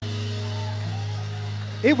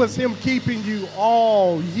It was him keeping you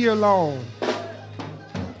all year long.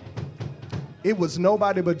 It was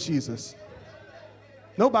nobody but Jesus.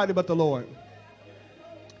 Nobody but the Lord.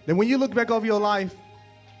 Then when you look back over your life,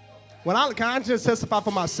 can I just testify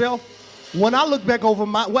for myself? When I look back over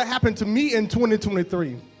what happened to me in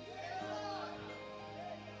 2023,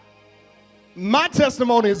 my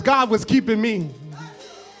testimony is God was keeping me.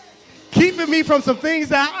 Keeping me from some things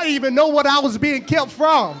that I didn't even know what I was being kept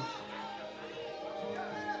from.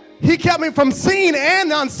 He kept me from seen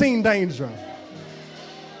and unseen danger.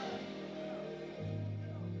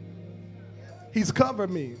 He's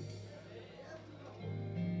covered me.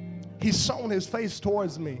 He's shown his face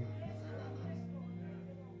towards me.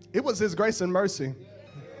 It was his grace and mercy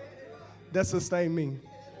that sustained me.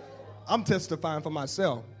 I'm testifying for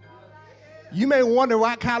myself. You may wonder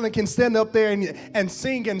why Colin can stand up there and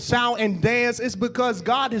sing and shout and dance. It's because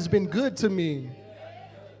God has been good to me.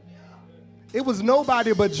 It was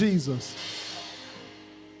nobody but Jesus.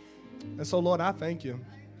 And so, Lord, I thank you.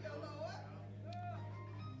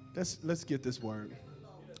 Let's get this word.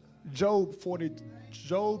 Job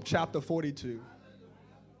chapter 42.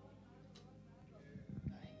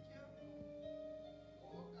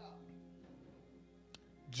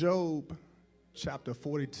 Job chapter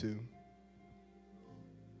 42.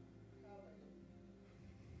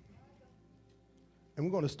 And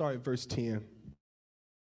we're going to start at verse 10.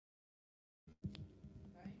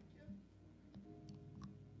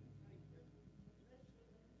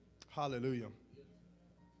 Hallelujah.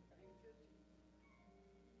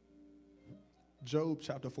 Job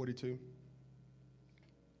chapter 42.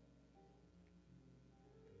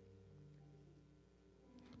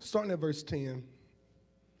 Starting at verse 10.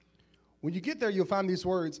 When you get there, you'll find these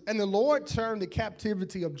words. And the Lord turned the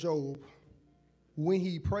captivity of Job when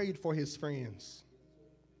he prayed for his friends.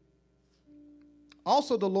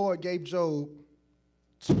 Also, the Lord gave Job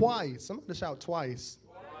twice. Somebody shout twice.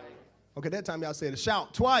 Okay, that time y'all said it.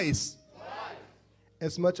 Shout twice.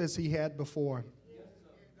 As much as he had before.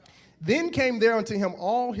 Then came there unto him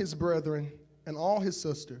all his brethren and all his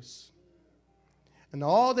sisters, and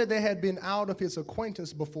all that they had been out of his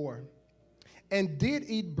acquaintance before, and did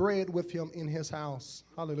eat bread with him in his house.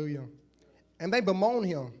 Hallelujah. And they bemoaned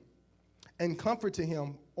him and comforted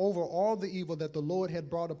him over all the evil that the Lord had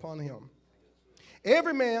brought upon him.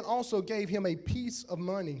 Every man also gave him a piece of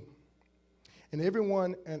money, and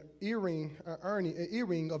everyone an earring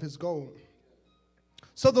of his gold.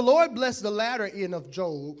 So the Lord blessed the latter end of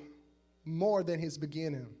Job more than his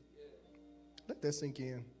beginning. Let that sink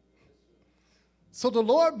in. So the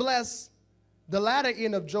Lord blessed the latter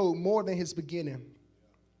end of Job more than his beginning.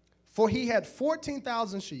 For he had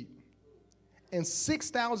 14,000 sheep and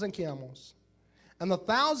 6,000 camels and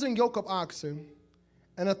 1,000 yoke of oxen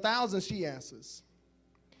and 1,000 she-asses.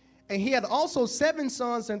 And he had also 7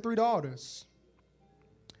 sons and 3 daughters.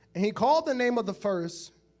 And he called the name of the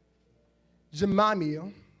first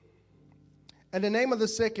Jemimiah, and the name of the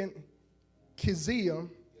second Keziah,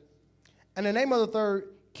 and the name of the third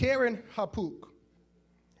Karen Hapuk.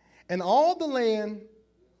 And all the land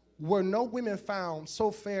were no women found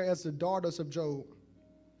so fair as the daughters of Job.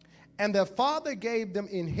 And their father gave them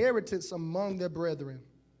inheritance among their brethren.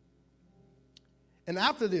 And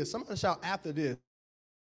after this, somebody shout after this,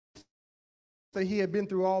 that he had been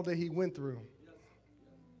through all that he went through.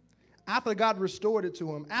 After God restored it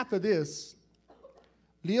to him, after this,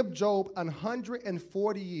 lived Job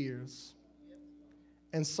 140 years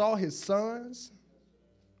and saw his sons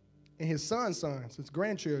and his sons' sons, his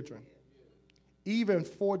grandchildren, even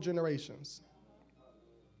 4 generations.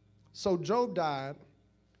 So Job died,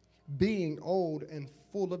 being old and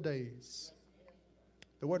full of days.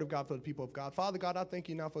 The word of God for the people of God. Father God, I thank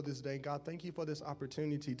you now for this day. God, thank you for this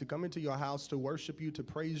opportunity to come into your house, to worship you, to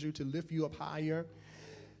praise you, to lift you up higher.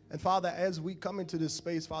 And Father, as we come into this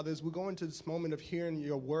space, Father, as we go into this moment of hearing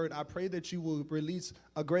your word, I pray that you will release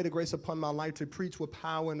a greater grace upon my life to preach with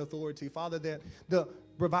power and authority. Father, that the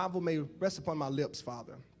revival may rest upon my lips,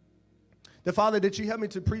 Father. The Father, that you help me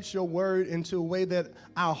to preach your word into a way that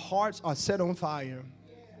our hearts are set on fire.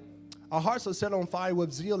 Our hearts are set on fire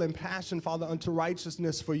with zeal and passion, Father, unto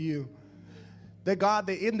righteousness for you. That God,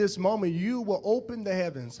 that in this moment you will open the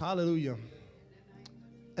heavens. Hallelujah.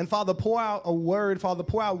 And Father, pour out a word, Father,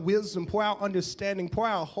 pour out wisdom, pour out understanding, pour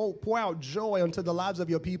out hope, pour out joy unto the lives of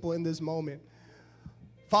your people in this moment.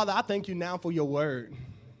 Father, I thank you now for your word,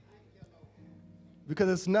 because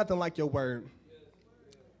it's nothing like your word.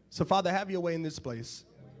 So Father, have your way in this place.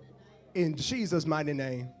 In Jesus' mighty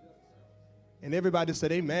name. And everybody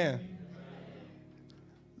said amen.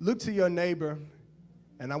 Look to your neighbor,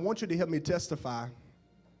 and I want you to help me testify.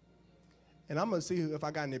 And I'm going to see if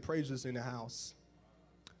I got any praisers in the house.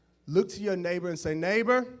 Look to your neighbor and say,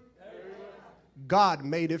 neighbor, God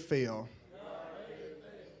made it fail.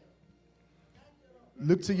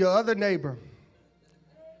 Look to your other neighbor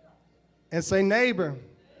and say, neighbor,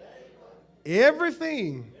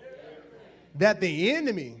 everything that the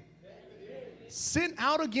enemy sent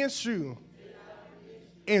out against you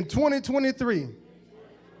in 2023,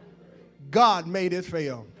 God made it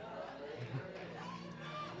fail.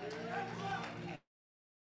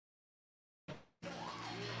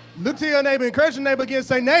 Look to your neighbor, encourage your neighbor again,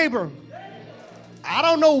 say, neighbor, I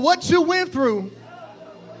don't know what you went through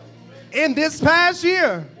in this past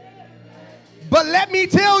year, but let me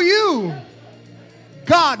tell you,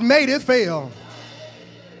 God made it fail.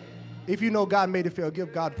 If you know God made it fail,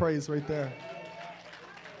 give God praise right there.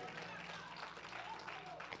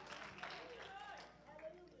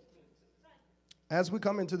 As we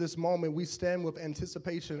come into this moment, we stand with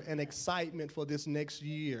anticipation and excitement for this next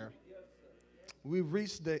year. We've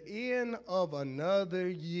reached the end of another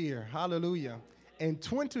year. Hallelujah. And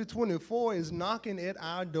 2024 is knocking at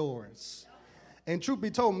our doors. And truth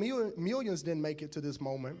be told, millions didn't make it to this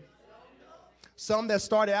moment. Some that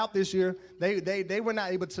started out this year, they were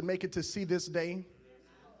not able to make it to see this day.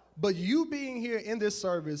 But you being here in this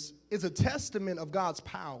service is a testament of God's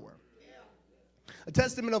power. A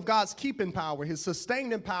testament of God's keeping power, his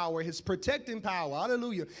sustaining power, his protecting power,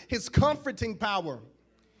 hallelujah, his comforting power,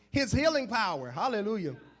 his healing power,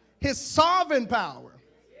 hallelujah, his sovereign power.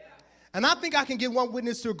 And I think I can get one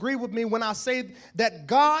witness to agree with me when I say that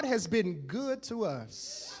God has been good to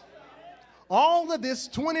us. All of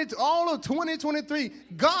 2023,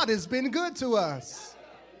 God has been good to us.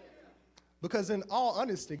 Because in all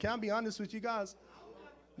honesty, can I be honest with you guys?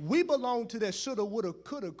 We belong to that shoulda, woulda,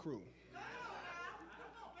 coulda crew.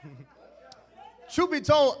 Truth be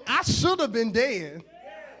told, I should have been dead.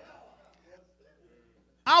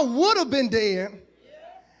 I would have been dead.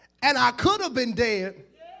 And I could have been dead.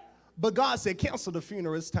 But God said, cancel the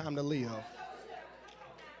funeral. It's time to live.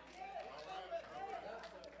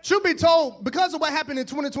 Truth be told, because of what happened in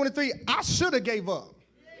 2023, I should have gave up.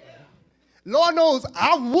 Lord knows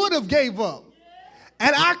I would have gave up.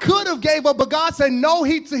 And I could have gave up. But God said, no,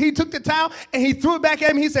 he took the towel and he threw it back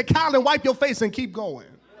at me. He said, Kylan, wipe your face and keep going.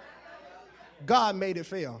 God made it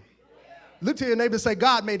fail. Look to your neighbor and say,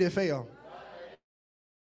 God made it fail.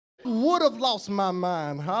 Would have lost my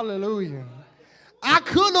mind. Hallelujah. I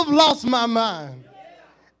could have lost my mind.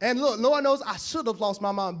 And look, Lord knows I should have lost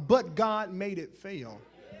my mind, but God made it fail.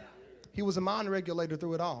 He was a mind regulator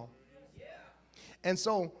through it all. And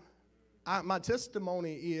so my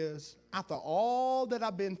testimony is, after all that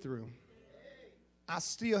I've been through, I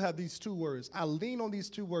still have these two words. I lean on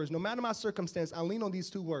these two words. No matter my circumstance, I lean on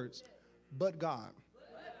these two words. But God.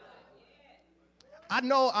 I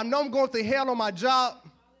know I'm going through hell on my job,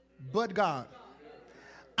 but God.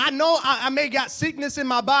 I know I may got sickness in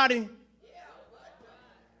my body,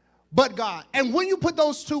 but God. And when you put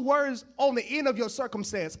those two words on the end of your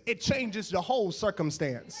circumstance, it changes the whole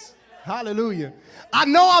circumstance. Hallelujah. I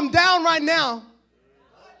know I'm down right now.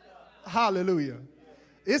 Hallelujah.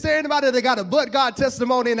 Is there anybody that got a but God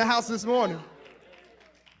testimony in the house this morning?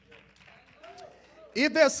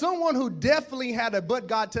 If there's someone who definitely had a but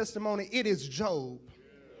God testimony, it is Job.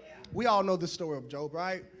 We all know the story of Job,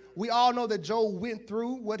 right? We all know that Job went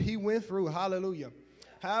through what he went through. Hallelujah.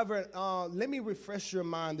 However, let me refresh your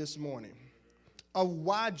mind this morning of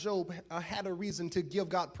why Job had a reason to give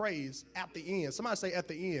God praise at the end. Somebody say at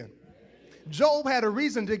the end. Job had a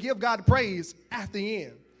reason to give God praise at the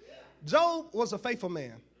end. Job was a faithful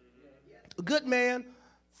man, a good man,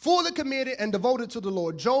 fully committed and devoted to the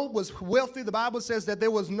Lord. Job was wealthy. The Bible says that there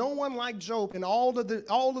was no one like Job in all of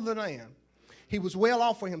the land. He was well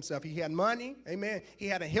off for himself. He had money, amen. He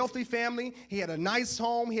had a healthy family. He had a nice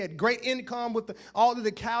home. He had great income with all of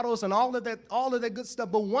the cattle and all of that good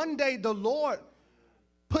stuff. But one day the Lord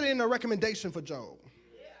put in a recommendation for Job.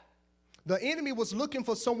 The enemy was looking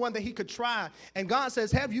for someone that he could try. And God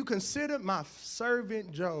says, have you considered my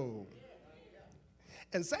servant Job?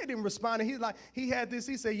 And Satan responded,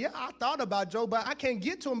 he said, yeah, I thought about Job, but I can't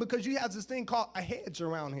get to him because you have this thing called a hedge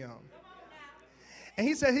around him. And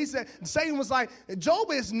he said, Satan was like,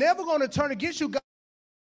 Job is never going to turn against you, God.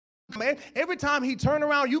 Man, every time he turn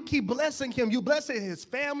around, you keep blessing him. You blessing his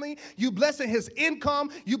family. You blessing his income.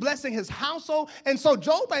 You blessing his household. And so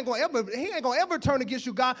Job ain't going to ever turn against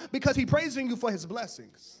you, God, because he praising you for his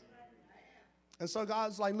blessings. And so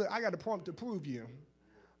God's like, look, I got a prompt to prove you.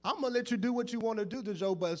 I'm going to let you do what you want to do to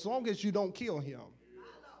Job, but as long as you don't kill him.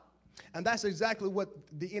 And that's exactly what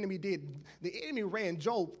the enemy did. The enemy ran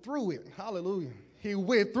Job through it. Hallelujah. He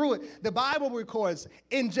went through it. The Bible records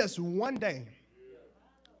in just one day.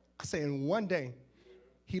 I say in one day,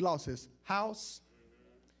 He lost his house.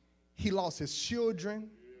 He lost his children.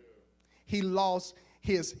 He lost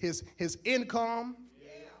his income.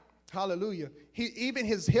 Hallelujah. Even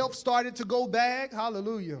his health started to go bad.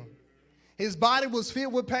 Hallelujah. His body was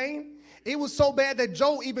filled with pain. It was so bad that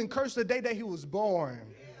Job even cursed the day that he was born.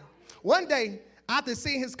 One day, after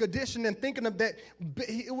seeing his condition and thinking of that,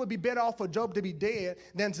 it would be better off for Job to be dead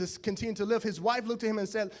than to continue to live. His wife looked at him and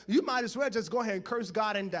said, you might as well just go ahead and curse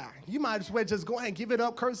God and die. You might as well just go ahead and give it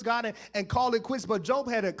up, curse God, and call it quits. But Job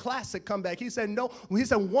had a classic comeback. He said, no. He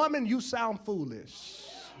said, woman, you sound foolish.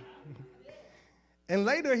 And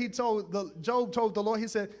later Job told the Lord, he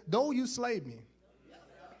said, though you slay me,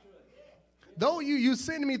 though you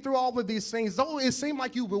send me through all of these things, though it seemed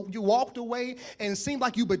like you walked away and it seemed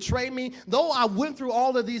like you betrayed me, though I went through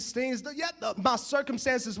all of these things, yet my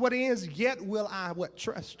circumstances, what it is, yet will I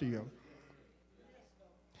trust you.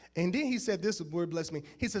 And then he said, this word bless me.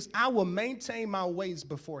 He says, I will maintain my ways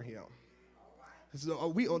before him. So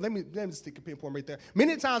let me stick a pinpoint right there.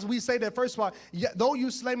 Many times we say that first part, though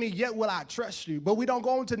you slay me, yet will I trust you. But we don't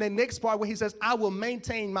go into the next part where he says, I will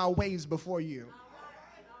maintain my ways before you.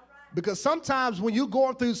 Because sometimes when you're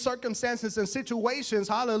going through circumstances and situations,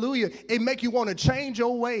 hallelujah, it make you want to change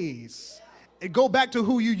your ways. And go back to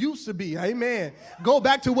who you used to be, amen. Go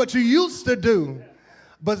back to what you used to do.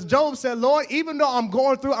 But Job said, Lord, even though I'm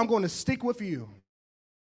going through, I'm going to stick with you.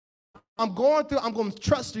 I'm going through, I'm going to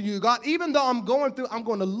trust in you, God. Even though I'm going through, I'm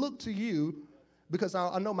going to look to you because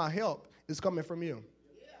I know my help is coming from you.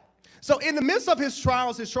 So in the midst of his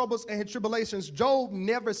trials, his troubles, and his tribulations, Job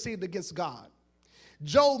never sinned against God.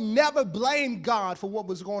 Job never blamed God for what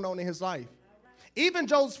was going on in his life. Even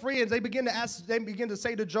Job's friends, they begin to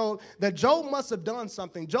say to Job that Job must have done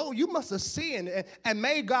something. Job, you must have sinned and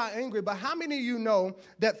made God angry. But how many of you know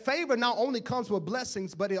that favor not only comes with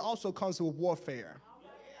blessings, but it also comes with warfare?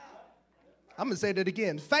 I'm going to say that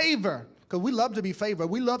again. Favor, because we love to be favored.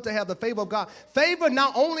 We love to have the favor of God. Favor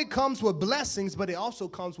not only comes with blessings, but it also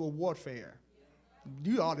comes with warfare.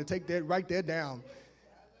 You ought to write that down.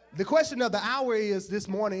 The question of the hour this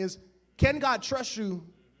morning is, can God trust you?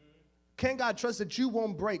 Can God trust that you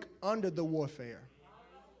won't break under the warfare?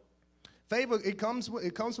 Favor, it comes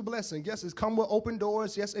with blessing. Yes, it comes with open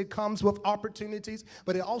doors. Yes, it comes with opportunities,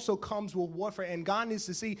 but it also comes with warfare. And God needs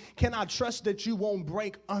to see, can I trust that you won't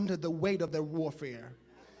break under the weight of the warfare?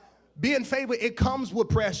 Being favored, it comes with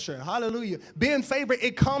pressure. Hallelujah. Being favored,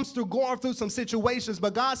 it comes through going through some situations.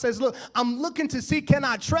 But God says, look, I'm looking to see, can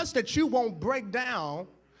I trust that you won't break down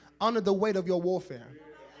under the weight of your warfare?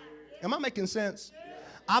 Am I making sense?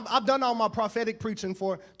 I've done all my prophetic preaching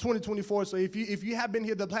for 2024. So if you have been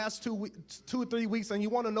here the past 2 or 3 weeks and you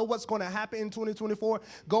want to know what's going to happen in 2024,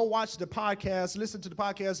 go watch the podcast, listen to the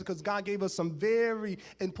podcast, because God gave us some very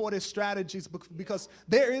important strategies, because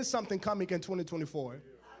there is something coming in 2024.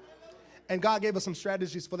 And God gave us some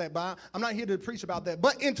strategies for that. But I'm not here to preach about that.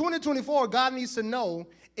 But in 2024, God needs to know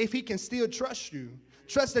if he can still trust you.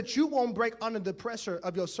 Trust that you won't break under the pressure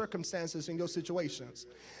of your circumstances and your situations.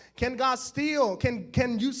 Can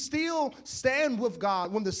you still stand with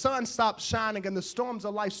God when the sun stops shining and the storms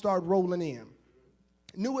of life start rolling in?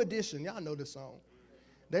 New Edition, y'all know this song.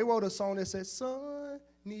 They wrote a song that said,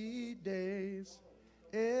 sunny days,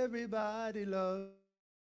 everybody loves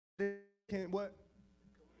it. What?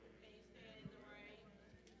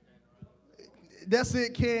 That's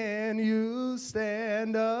it. Can you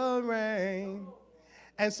stand the rain?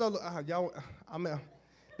 And so,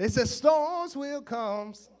 they said storms will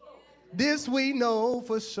come. This we know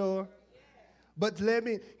for sure. But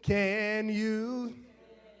can you?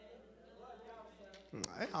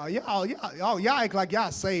 Y'all act like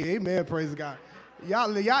y'all saved. Amen, praise God.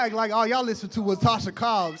 Y'all act like all y'all listen to was Tasha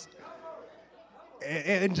Cobbs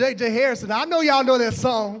and J.J. Harrison. I know y'all know that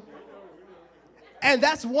song. And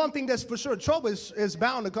that's one thing that's for sure. Trouble is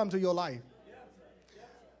bound to come to your life.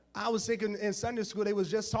 I was thinking in Sunday school, they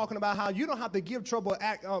was just talking about how you don't have to give trouble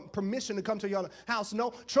permission to come to your house.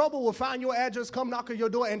 No, trouble will find your address, come knock on your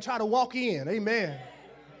door, and try to walk in. Amen.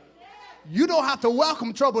 You don't have to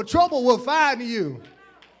welcome trouble. Trouble will find you.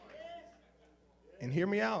 And hear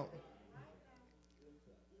me out.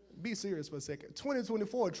 Be serious for a second.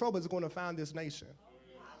 2024, trouble is going to find this nation.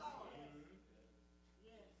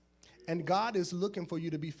 And God is looking for you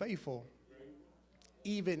to be faithful,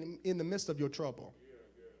 even in the midst of your trouble.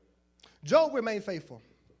 Job remained faithful.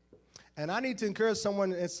 And I need to encourage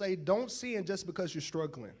someone and say, don't sin just because you're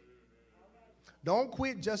struggling. Don't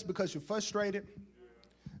quit just because you're frustrated.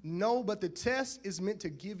 No, but the test is meant to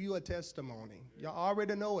give you a testimony. Y'all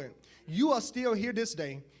already know it. You are still here this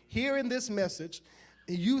day, hearing this message.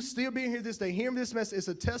 You still being here this day, hearing this message is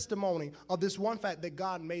a testimony of this one fact that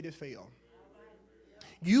God made it fail.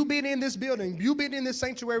 You being in this building, you being in this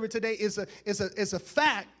sanctuary today is a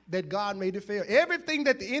fact that God made it fail. Everything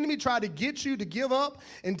that the enemy tried to get you to give up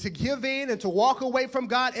and to give in and to walk away from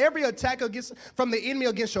God, every attack from the enemy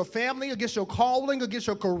against your family, against your calling, against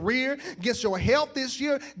your career, against your health this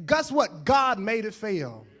year, guess what? God made it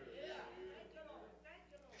fail.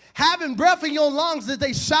 Having breath in your lungs is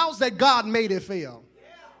they shouts that God made it fail.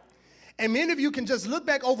 And many of you can just look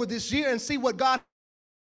back over this year and see what God.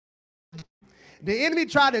 The enemy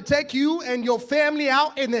tried to take you and your family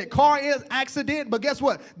out in that car accident, but guess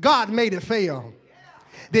what? God made it fail.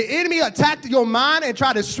 The enemy attacked your mind and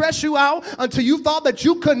tried to stress you out until you thought that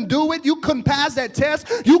you couldn't do it. You couldn't pass that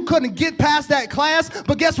test. You couldn't get past that class,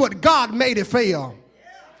 but guess what? God made it fail.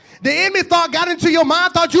 The enemy got into your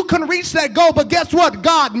mind, thought you couldn't reach that goal, but guess what?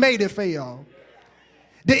 God made it fail.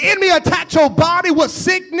 The enemy attacked your body with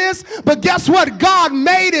sickness, but guess what? God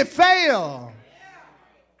made it fail.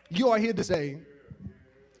 You are here to say,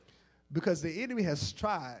 because the enemy has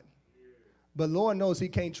tried, but Lord knows he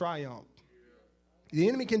can't triumph. The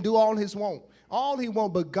enemy can do all he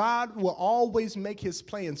wants, but God will always make his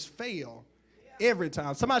plans fail every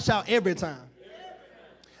time. Somebody shout every time.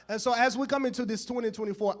 And so as we come into this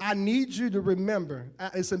 2024, I need you to remember,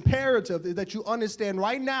 it's imperative that you understand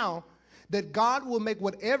right now that God will make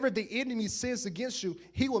whatever the enemy sends against you,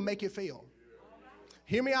 he will make it fail.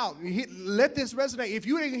 Hear me out. Let this resonate. If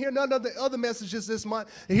you didn't hear none of the other messages this month,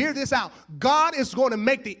 hear this out. God is going to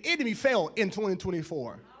make the enemy fail in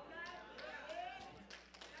 2024.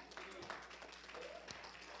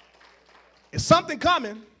 It's something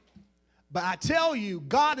coming, but I tell you,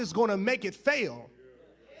 God is going to make it fail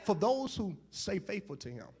for those who stay faithful to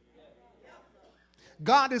him.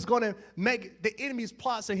 God is going to make the enemy's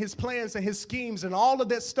plots and his plans and his schemes and all of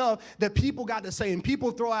that stuff that people got to say and people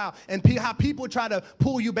throw out and how people try to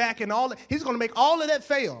pull you back and all that. He's going to make all of that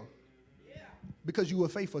fail because you were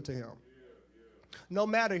faithful to him. No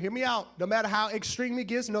matter, hear me out, no matter how extreme it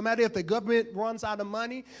gets, no matter if the government runs out of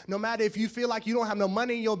money, no matter if you feel like you don't have no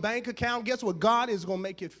money in your bank account, guess what? God is going to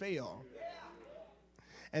make it fail.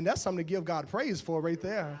 And that's something to give God praise for right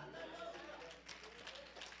there.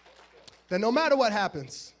 That no matter what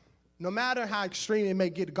happens, no matter how extreme it may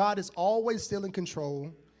get, God is always still in control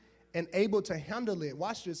and able to handle it,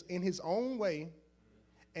 watch this, in his own way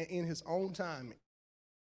and in his own time.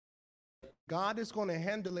 God is going to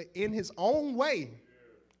handle it in his own way.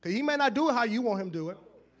 Because he may not do it how you want him to do it,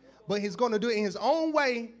 but he's going to do it in his own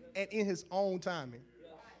way and in his own timing.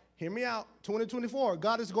 Hear me out. 2024,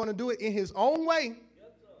 God is going to do it in his own way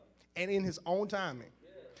and in his own timing.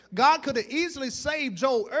 God could have easily saved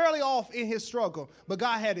Job early off in his struggle, but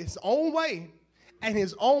God had his own way and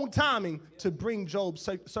his own timing to bring Job's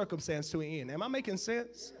circumstance to an end. Am I making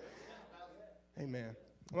sense? Amen.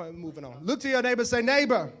 All right, moving on. Look to your neighbor and say,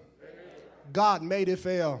 neighbor, God made it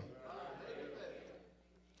fail.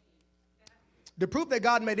 The proof that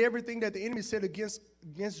God made everything that the enemy said against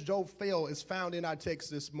Job fail is found in our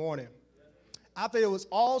text this morning. After it was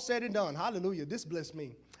all said and done, hallelujah, this blessed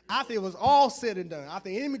me. After it was all said and done, after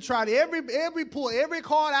the enemy tried every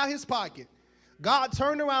card out of his pocket, God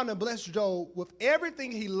turned around and blessed Job with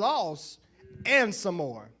everything he lost and some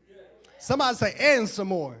more. Somebody say, and some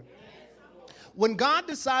more. When God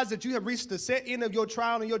decides that you have reached the set end of your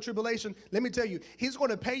trial and your tribulation, let me tell you, he's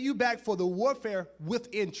going to pay you back for the warfare with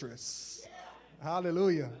interest.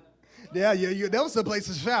 Hallelujah. Yeah, that was the place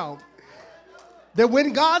to shout. That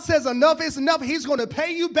when God says enough is enough, he's going to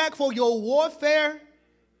pay you back for your warfare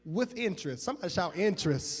with interest. Somebody shout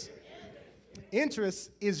interest. Interest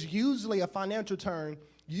is usually a financial term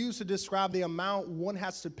used to describe the amount one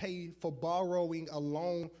has to pay for borrowing a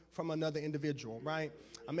loan from another individual, right?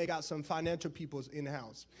 I may got some financial people in the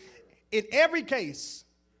house. In every case,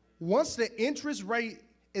 once the interest rate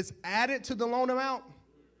is added to the loan amount,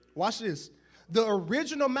 watch this, the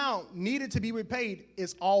original amount needed to be repaid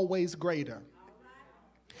is always greater.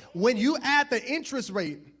 When you add the interest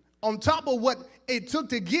rate on top of what it took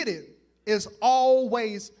to get it, is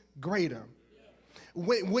always greater.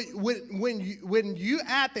 When you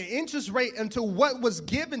add the interest rate into what was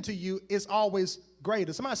given to you, is always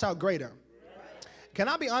greater. Somebody shout greater. Can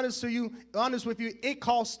I be honest with you? It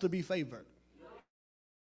costs to be favored.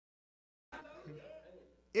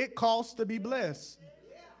 It costs to be blessed.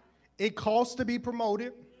 It costs to be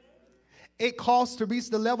promoted. It costs to reach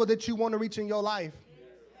the level that you want to reach in your life.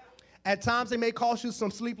 At times, it may cost you some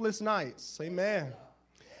sleepless nights. Amen.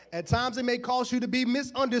 At times, it may cost you to be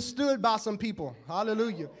misunderstood by some people.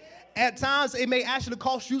 Hallelujah. At times, it may actually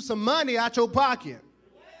cost you some money out your pocket.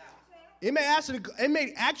 It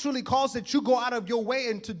may actually cause that you go out of your way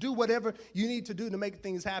and to do whatever you need to do to make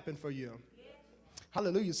things happen for you.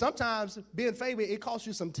 Hallelujah. Sometimes being favored, it costs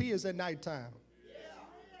you some tears at nighttime.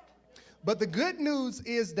 But the good news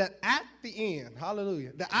is that at the end,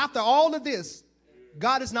 hallelujah, that after all of this,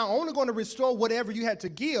 God is not only going to restore whatever you had to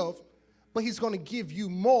give, but he's going to give you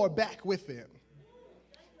more back with it.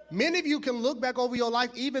 Many of you can look back over your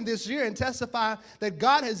life even this year and testify that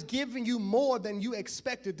God has given you more than you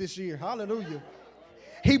expected this year. Hallelujah.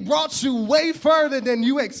 He brought you way further than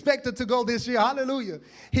you expected to go this year. Hallelujah.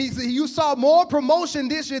 You saw more promotion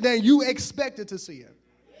this year than you expected to see it.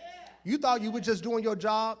 You thought you were just doing your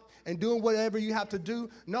job and doing whatever you have to do.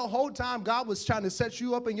 No, whole time God was trying to set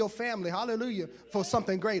you up in your family, hallelujah, for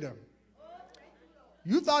something greater.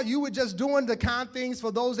 You thought you were just doing the kind things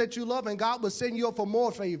for those that you love, and God was setting you up for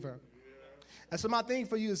more favor. And so my thing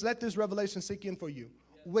for you is let this revelation sink in for you.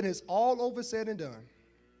 When it's all over, said and done,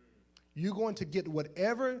 you're going to get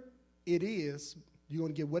whatever it is. You're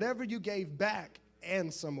going to get whatever you gave back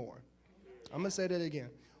and some more. I'm going to say that again.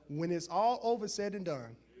 When it's all over, said and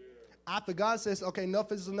done, after God says, okay,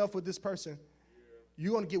 enough is enough with this person,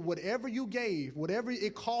 you're going to get whatever you gave, whatever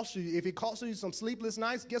it costs you. If it costs you some sleepless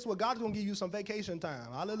nights, guess what? God's going to give you some vacation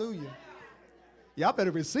time. Hallelujah. Y'all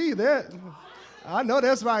better receive that. I know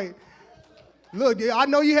that's right. Look, I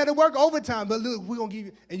know you had to work overtime, but look, we're going to give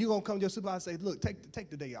you, and you're going to come to your supervisor and say, look, take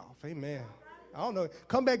the day off. Amen. I don't know.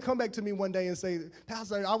 Come back to me one day and say,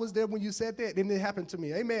 Pastor, I was there when you said that, and it happened to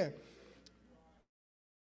me. Amen.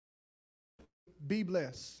 Be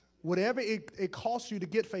blessed. Whatever it costs you to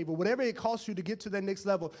get favor, whatever it costs you to get to that next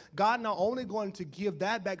level, God not only going to give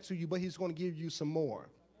that back to you, but he's going to give you some more.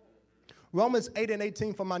 Romans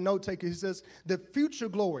 8:18 from my note taker, he says, the future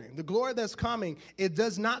glory, the glory that's coming, it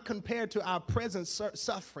does not compare to our present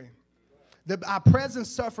suffering. Our present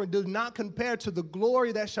suffering does not compare to the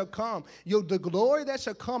glory that shall come. The glory that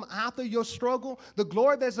shall come after your struggle, the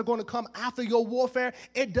glory that's going to come after your warfare,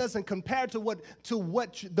 it doesn't compare to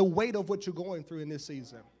the weight of what you're going through in this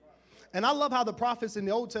season. And I love how the prophets in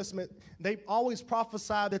the Old Testament, they always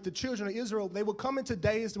prophesied that the children of Israel, they would come into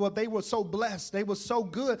days where they were so blessed, they were so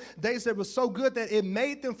good, days that were so good that it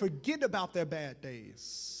made them forget about their bad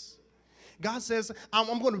days. God says, I'm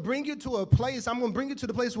going to bring you to a place, I'm going to bring you to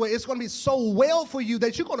the place where it's going to be so well for you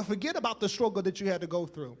that you're going to forget about the struggle that you had to go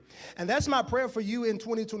through. And that's my prayer for you in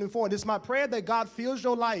 2024. And it's my prayer that God fills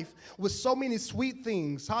your life with so many sweet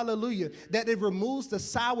things, hallelujah, that it removes the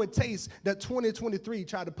sour taste that 2023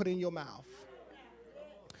 tried to put in your mouth.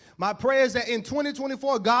 My prayer is that in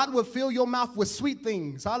 2024, God will fill your mouth with sweet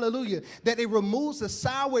things, hallelujah, that it removes the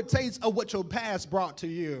sour taste of what your past brought to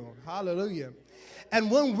you, hallelujah. And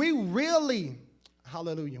when we really,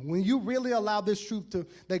 hallelujah, when you really allow this truth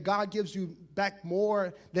that God gives you back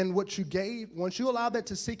more than what you gave, once you allow that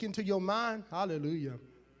to sink into your mind, hallelujah,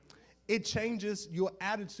 it changes your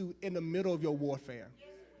attitude in the middle of your warfare.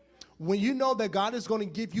 When you know that God is going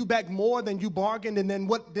to give you back more than you bargained and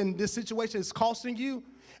then this situation is costing you,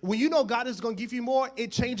 when you know God is going to give you more,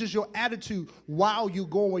 it changes your attitude while you're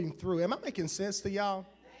going through. Am I making sense to y'all?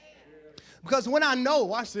 Because when I know,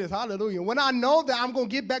 watch this, hallelujah, when I know that I'm going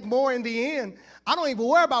to get back more in the end, I don't even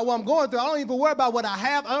worry about what I'm going through. I don't even worry about what I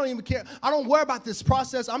have. I don't even care. I don't worry about this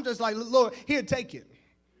process. I'm just like, Lord, here, take it.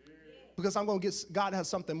 Because I'm going to get, God has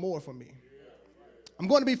something more for me. I'm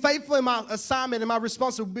going to be faithful in my assignment and my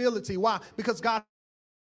responsibility. Why? Because God.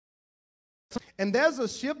 And there's a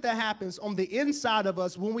shift that happens on the inside of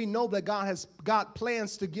us when we know that God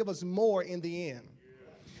plans to give us more in the end.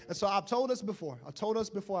 And so I've told us before,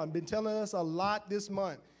 I've been telling us a lot this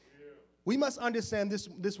month. We must understand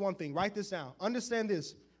this one thing. Write this down. Understand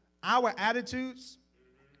this. Our attitudes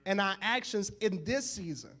and our actions in this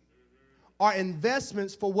season are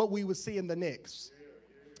investments for what we will see in the next.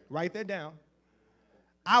 Write that down.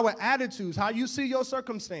 Our attitudes, how you see your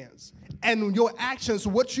circumstance, and your actions,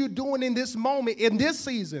 what you're doing in this moment, in this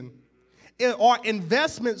season, are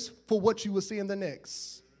investments for what you will see in the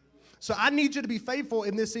next. So I need you to be faithful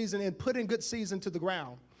in this season and put in good seeds into the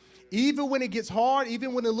ground. Even when it gets hard,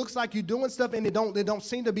 even when it looks like you're doing stuff and it don't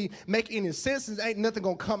seem to be making any sense, and ain't nothing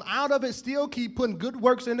going to come out of it, still keep putting good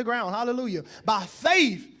works in the ground. Hallelujah. By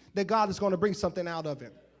faith that God is going to bring something out of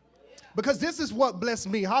it. Because this is what blessed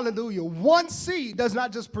me. Hallelujah. One seed does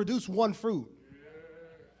not just produce one fruit.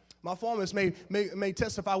 My farmers may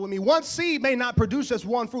testify with me. One seed may not produce just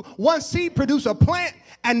one fruit. One seed produces a plant,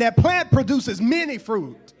 and that plant produces many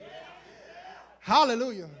fruit.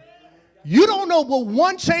 Hallelujah. You don't know what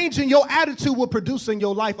one change in your attitude will produce in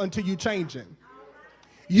your life until you change it.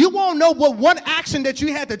 You won't know what one action that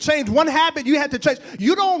you had to change, one habit you had to change.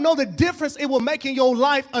 You don't know the difference it will make in your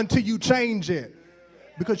life until you change it.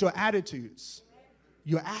 Because your attitudes,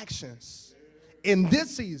 your actions in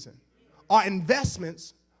this season are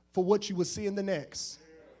investments for what you will see in the next.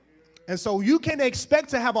 And so you can expect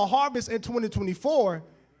to have a harvest in 2024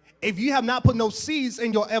 if you have not put no seeds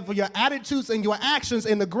in your attitudes and your actions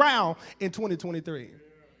in the ground in 2023.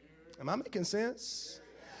 Am I making sense?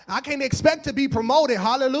 I can't expect to be promoted,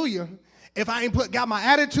 hallelujah, if I ain't got my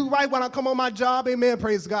attitude right when I come on my job, amen,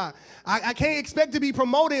 praise God. I can't expect to be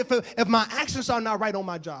promoted if my actions are not right on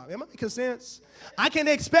my job. Am I making sense? I can't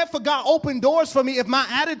expect for God to open doors for me if my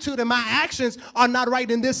attitude and my actions are not right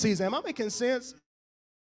in this season. Am I making sense?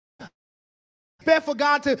 Expect for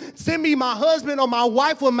God to send me my husband or my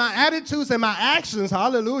wife when my attitudes and my actions,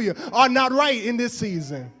 hallelujah, are not right in this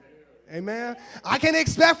season. Amen. I can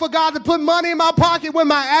expect for God to put money in my pocket when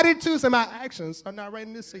my attitudes and my actions are not right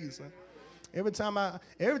in this season. Every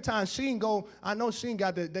time Sheen go, I know Sheen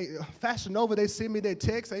got Fashion Nova, they send me their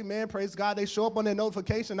text, amen, praise God, they show up on their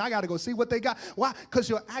notification, I got to go see what they got. Why? Because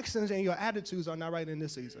your actions and your attitudes are not right in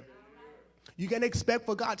this season. You can expect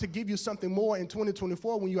for God to give you something more in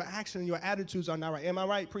 2024 when your actions and your attitudes are not right. Am I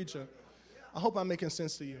right, preacher? I hope I'm making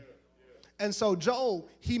sense to you. And so Job,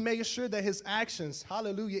 he made sure that his actions,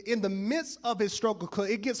 hallelujah, in the midst of his struggle, because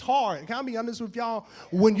it gets hard. Can I be honest with y'all?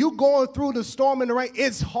 When you're going through the storm and the rain,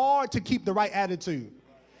 it's hard to keep the right attitude.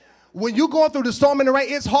 When you're going through the storm and the rain,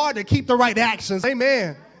 it's hard to keep the right actions.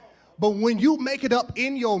 Amen. But when you make it up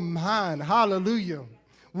in your mind, hallelujah,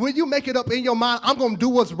 when you make it up in your mind, I'm going to do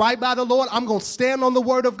what's right by the Lord. I'm going to stand on the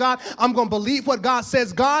word of God. I'm going to believe what God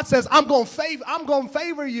says. God says, I'm going to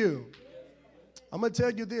favor you. I'm going to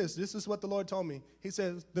tell you this. This is what the Lord told me. He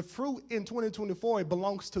says, the fruit in 2024, it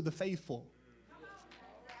belongs to the faithful.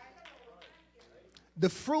 The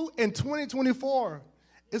fruit in 2024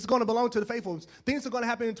 is going to belong to the faithful. Things are going to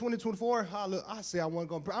happen in 2024. I say I wasn't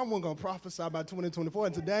going to prophesy about 2024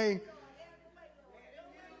 and today.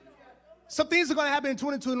 Some things are going to happen in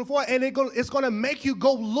 2024, and it's going to make you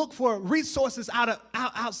go look for resources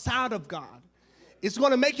outside of God. It's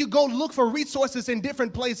going to make you go look for resources in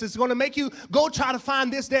different places. It's going to make you go try to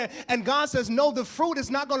find this there. And God says, no, the fruit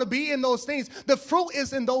is not going to be in those things. The fruit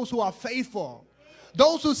is in those who are faithful.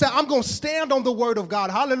 Those who say, I'm going to stand on the word of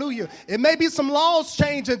God. Hallelujah. It may be some laws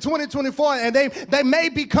change in 2024, and they may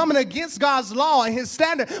be coming against God's law and his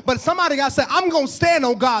standard. But somebody got to say, I'm going to stand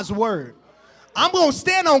on God's word. I'm going to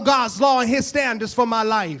stand on God's law and his standards for my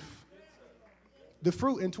life. The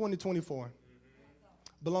fruit in 2024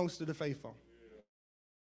 belongs to the faithful.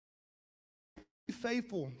 Be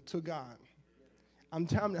faithful to God.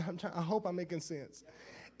 I hope I'm making sense.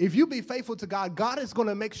 If you be faithful to God, God is going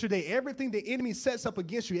to make sure that everything the enemy sets up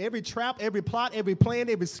against you, every trap, every plot, every plan,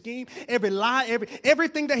 every scheme, every lie,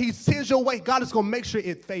 everything that he sends your way, God is going to make sure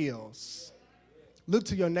it fails. Look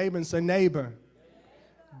to your neighbor and say, neighbor,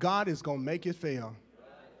 God is going to make it fail.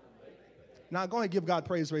 Now, go ahead and give God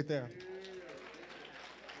praise right there.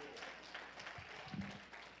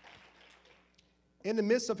 In the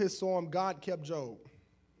midst of his storm, God kept Job.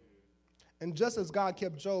 And just as God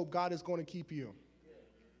kept Job, God is going to keep you.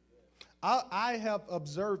 I have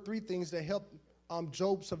observed three things that helped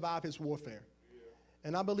Job survive his warfare.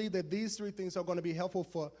 And I believe that these three things are going to be helpful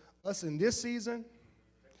for us in this season.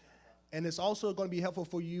 And it's also going to be helpful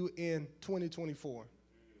for you in 2024.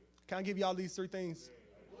 Can I give y'all these three things?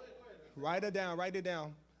 Write it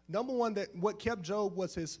down. Number one, what kept Job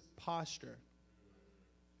was his posture.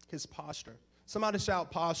 His posture. Somebody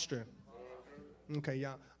shout posture. Okay,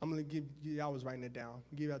 y'all. I'm going to give y'all was writing it down.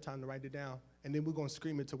 Give y'all time to write it down. And then we're going to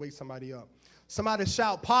scream it to wake somebody up. Somebody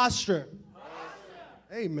shout posture.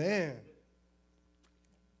 Amen.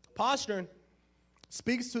 Posture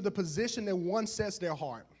speaks to the position that one sets their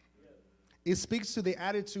heart. It speaks to the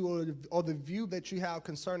attitude or the view that you have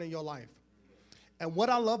concerning your life. And what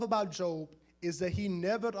I love about Job is that he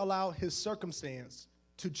never allowed his circumstance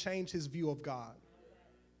to change his view of God.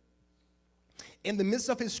 In the midst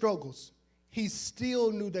of his struggles, he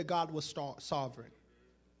still knew that God was sovereign.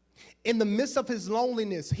 In the midst of his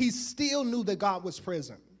loneliness, he still knew that God was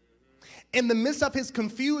present. In the midst of his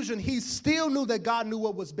confusion, he still knew that God knew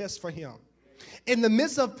what was best for him. In the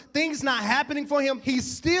midst of things not happening for him, he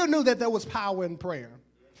still knew that there was power in prayer.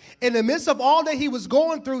 In the midst of all that he was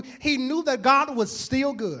going through, he knew that God was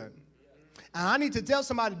still good. And I need to tell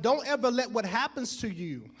somebody, don't ever let what happens to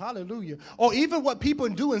you, hallelujah, or even what people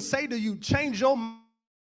do and say to you change your mind.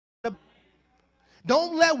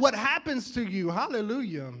 Don't let what happens to you,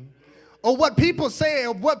 hallelujah, or what people say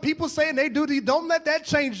and they do to you, don't let that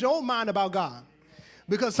change your mind about God.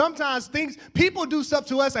 Because sometimes people do stuff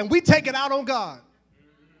to us and we take it out on God.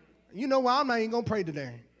 You know what? I'm not even going to pray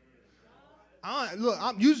today.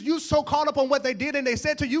 You so caught up on what they did and they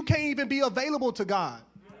said to you, you can't even be available to God.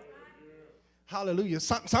 Hallelujah.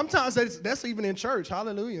 Sometimes that's even in church.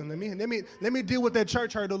 Hallelujah. Let me deal with that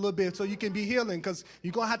church hurt a little bit so you can be healing, because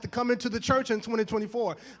you're going to have to come into the church in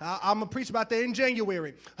 2024. I'm going to preach about that in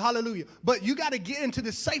January. Hallelujah. But you got to get into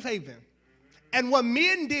the safe haven. And what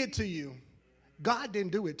men did to you, God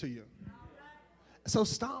didn't do it to you. So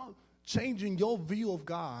stop changing your view of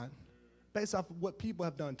God based off of what people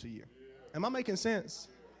have done to you. Am I making sense?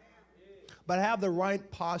 But have the right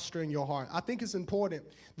posture in your heart. I think it's important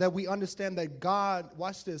that we understand that God,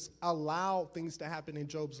 watch this, allowed things to happen in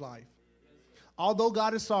Job's life. Although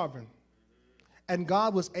God is sovereign, and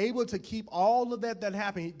God was able to keep all of that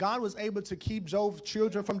happened. God was able to keep Job's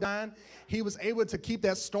children from dying. He was able to keep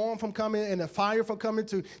that storm from coming and the fire from coming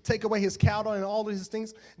to take away his cattle and all of his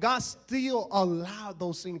things. God still allowed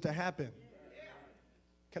those things to happen.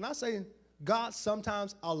 Can I say, God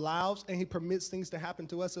sometimes allows and he permits things to happen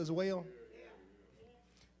to us as well?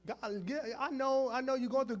 God, yeah, I know you're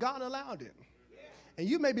going through. God allowed it. And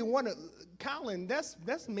you may be wondering, Colin,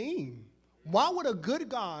 that's mean. Why would a good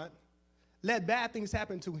God let bad things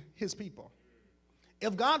happen to his people?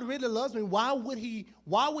 If God really loves me, why would he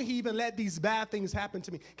even let these bad things happen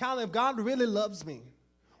to me? Colin, if God really loves me,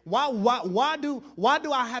 why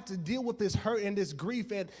do I have to deal with this hurt and this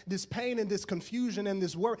grief and this pain and this confusion and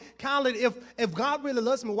this worry? Colin, if God really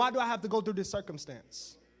loves me, why do I have to go through this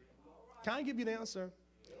circumstance? Can I give you the answer?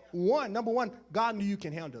 Number one, God knew you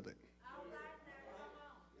can handle it.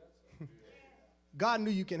 God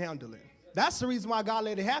knew you can handle it. That's the reason why God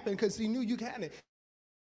let it happen, because he knew you can it.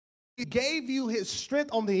 He gave you his strength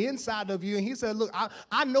on the inside of you, and he said, look,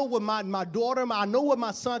 I know what my daughter, I know what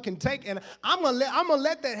my son can take, and I'm gonna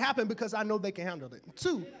let that happen because I know they can handle it.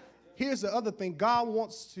 Two, here's the other thing. God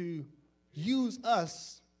wants to use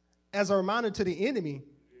us as a reminder to the enemy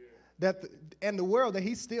and the world that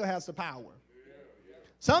he still has the power.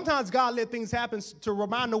 Sometimes God let things happen to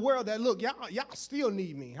remind the world that, look, y'all still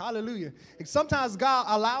need me. Hallelujah. And sometimes God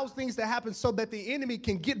allows things to happen so that the enemy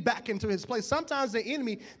can get back into his place. Sometimes the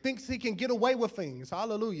enemy thinks he can get away with things.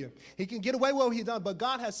 Hallelujah. He can get away with what he done, but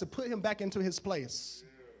God has to put him back into his place.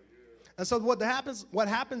 And so what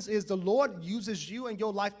happens is the Lord uses you and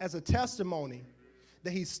your life as a testimony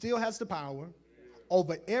that he still has the power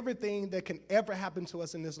over everything that can ever happen to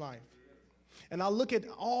us in this life. And I look at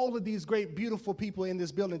all of these great, beautiful people in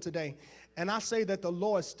this building today, and I say that the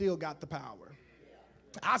Lord still got the power.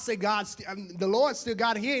 I say the Lord still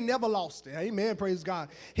got it. He ain't never lost it. Amen. Praise God.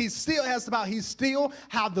 He still has the power. He still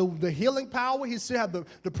have the healing power. He still have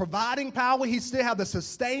the providing power. He still have the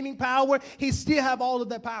sustaining power. He still have all of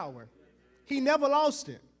that power. He never lost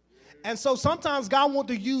it. And so sometimes God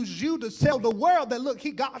wants to use you to tell the world that, look,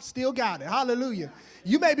 God still got it. Hallelujah.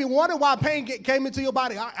 You may be wondering why pain came into your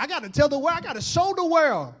body. I got to tell the world, I got to show the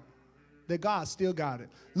world that God still got it.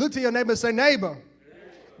 Look to your neighbor and say, neighbor,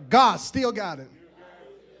 God still got it.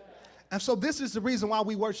 And so this is the reason why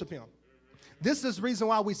we worship him. This is the reason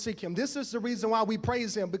why we seek him. This is the reason why we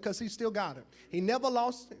praise him, because he still got it. He never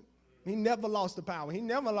lost it. He never lost the power. He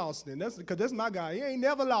never lost it. Because that's my guy. He ain't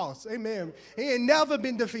never lost. Amen. He ain't never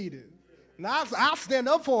been defeated. And I'll stand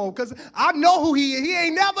up for him because I know who he is. He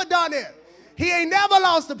ain't never done it. He ain't never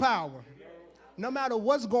lost the power. No matter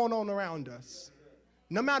what's going on around us,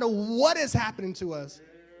 no matter what is happening to us,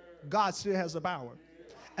 God still has the power.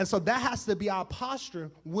 And so that has to be our posture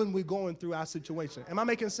when we're going through our situation. Am I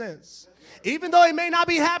making sense? Even though it may not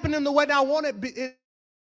be happening the way that I want it to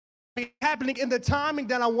be happening in the timing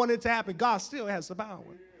that I want it to happen, God still has the power.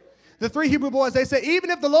 The three Hebrew boys, they said, even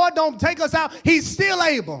if the Lord don't take us out, he's still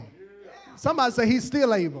able. Somebody say he's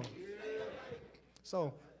still able.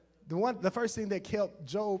 So the first thing that kept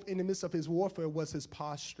Job in the midst of his warfare was his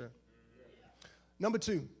posture. Number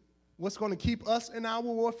two, what's going to keep us in our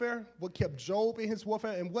warfare, what kept Job in his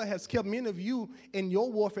warfare, and what has kept many of you in your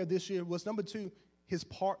warfare this year was, number two, his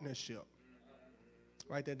partnership.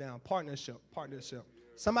 Write that down. Partnership.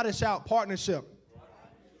 Somebody shout partnership.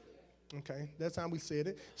 Okay, that's how we said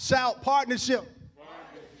it. Shout partnership.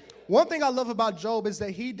 One thing I love about Job is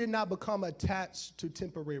that he did not become attached to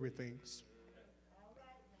temporary things.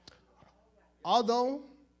 Although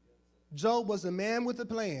Job was a man with a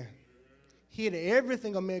plan, he had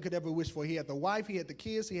everything a man could ever wish for. He had the wife, he had the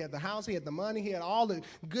kids, he had the house, he had the money, he had all the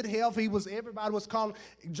good health. Everybody was calling.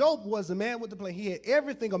 Job was a man with a plan. He had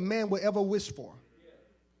everything a man would ever wish for.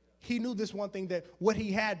 He knew this one thing, that what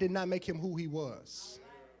he had did not make him who he was.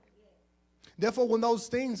 Therefore, when those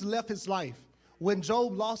things left his life, when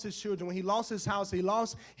Job lost his children, when he lost his house, he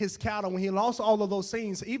lost his cattle, when he lost all of those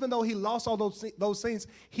things, even though he lost all those things,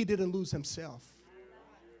 he didn't lose himself.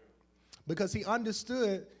 Because he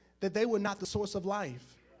understood that they were not the source of life.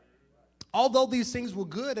 Although these things were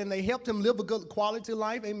good and they helped him live a good quality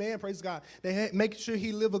life, amen, praise God. They make sure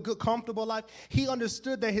he lived a good, comfortable life. He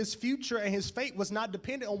understood that his future and his fate was not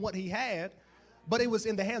dependent on what he had, but it was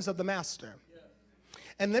in the hands of the master.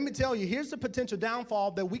 And let me tell you, here's the potential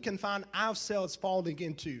downfall that we can find ourselves falling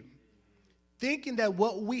into. Thinking that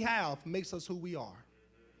what we have makes us who we are.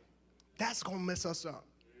 That's going to mess us up.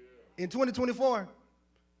 In 2024,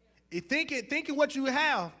 thinking what you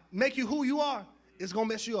have make you who you are, it's going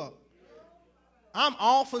to mess you up. I'm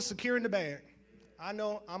all for securing the bag. I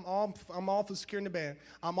know I'm all for securing the bag.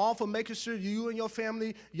 I'm all for making sure you and your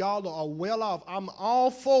family, y'all are well off. I'm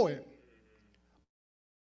all for it.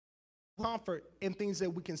 Comfort in things that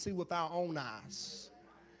we can see with our own eyes.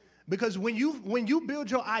 Because when you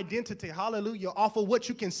build your identity, hallelujah, off of what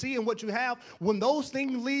you can see and what you have, when those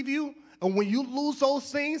things leave you, and when you lose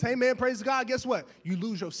those things, amen, praise God, guess what? You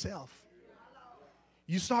lose yourself.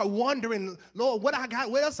 You start wondering, Lord, what I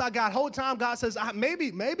got, what else I got? Whole time God says,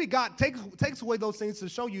 maybe God takes away those things to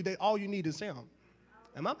show you that all you need is him.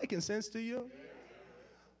 Am I making sense to you?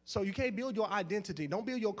 So you can't build your identity. Don't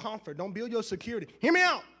build your comfort. Don't build your security. Hear me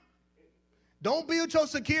out. Don't build your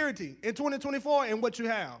security in 2024 in what you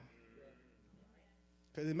have.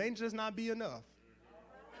 Because it may just not be enough.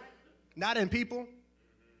 Not in people,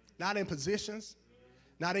 not in positions,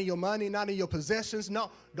 not in your money, not in your possessions.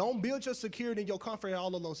 No, don't build your security and your comfort in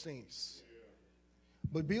all of those things.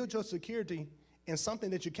 But build your security in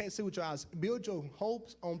something that you can't see with your eyes. Build your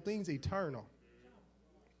hopes on things eternal.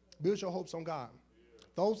 Build your hopes on God.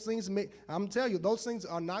 Those things, I'm telling you, those things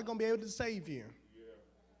are not going to be able to save you.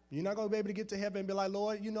 You're not going to be able to get to heaven and be like,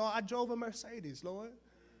 Lord, I drove a Mercedes, Lord.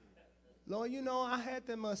 Lord, I had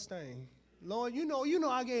that Mustang. Lord,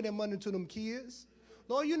 I gave that money to them kids.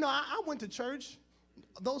 Lord, I went to church.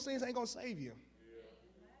 Those things ain't going to save you.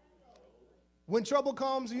 When trouble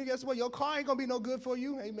comes, you guess what? Your car ain't going to be no good for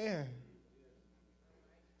you. Amen.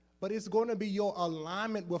 But it's going to be your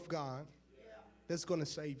alignment with God that's going to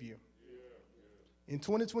save you. In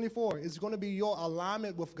 2024, it's going to be your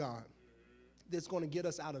alignment with God that's going to get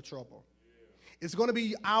us out of trouble. It's going to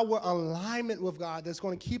be our alignment with God that's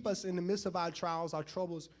going to keep us in the midst of our trials, our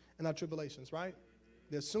troubles, and our tribulations, right?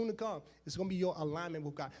 They're soon to come. It's going to be your alignment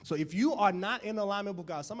with God. So if you are not in alignment with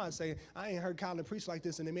God, somebody say, I ain't heard Colin preach like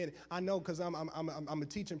this in a minute. I know because I'm a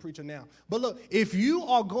teaching preacher now. But look, if you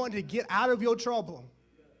are going to get out of your trouble,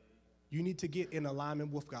 you need to get in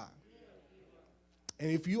alignment with God. And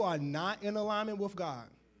if you are not in alignment with God,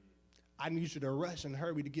 I need you to rush and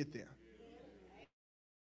hurry to get there.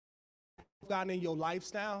 God in your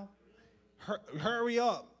lifestyle, hurry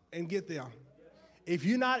up and get there. If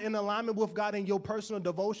you're not in alignment with God in your personal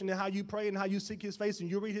devotion and how you pray and how you seek his face and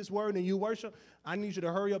you read his word and you worship, I need you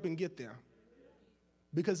to hurry up and get there.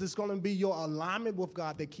 Because it's going to be your alignment with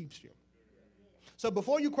God that keeps you. So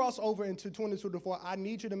before you cross over into 2024, I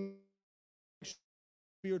need you to make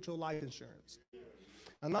spiritual life insurance.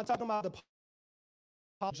 I'm not talking about the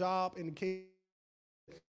job in the case.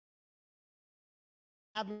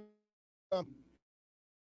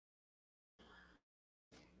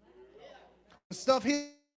 Stuff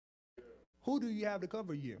hits, who do you have to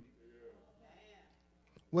cover you?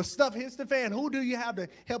 When stuff hits the fan, who do you have to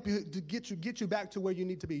help you to get you back to where you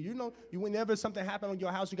need to be? Whenever something happened on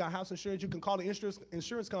your house, you got house insurance, you can call the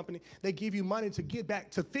insurance company. They give you money to get back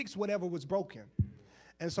to fix whatever was broken.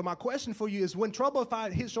 And so my question for you is, when trouble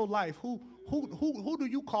hits your life, who do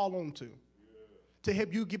you call on to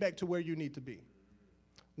help you get back to where you need to be?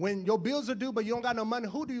 When your bills are due but you don't got no money,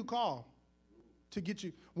 who do you call to get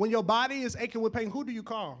you? When your body is aching with pain, who do you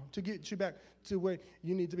call to get you back to where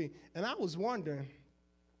you need to be? And I was wondering,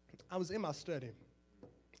 I was in my study,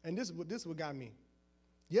 and this is what got me.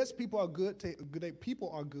 Yes, people are good. People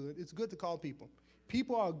are good. It's good to call people.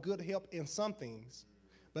 People are good help in some things,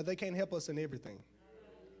 but they can't help us in everything.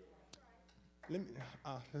 Let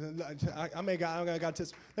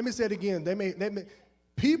me say it again.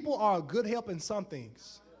 People are a good help in some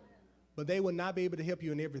things, but they will not be able to help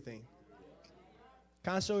you in everything.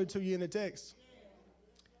 Can I show it to you in the text?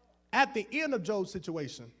 At the end of Job's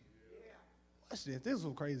situation, watch this. This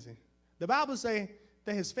was crazy. The Bible says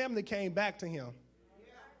that his family came back to him,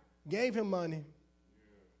 gave him money,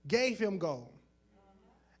 gave him gold.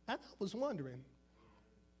 And I was wondering,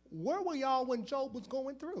 where were y'all when Job was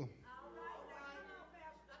going through?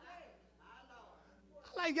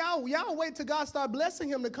 Like y'all wait till God start blessing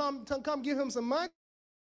him to come give him some money.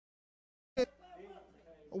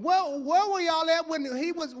 Well, where were y'all at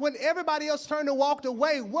when everybody else turned and walked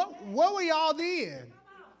away? Where were y'all then?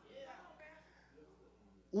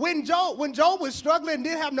 When Job was struggling and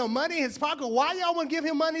didn't have no money in his pocket, why y'all wouldn't give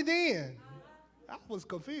him money then? I was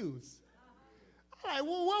confused. I'm like,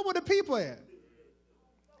 well, where were the people at?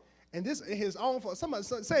 And this is his own folks. Somebody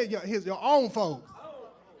say your own folks.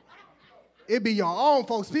 It be your own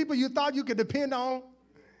folks, people you thought you could depend on.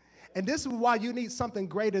 And this is why you need something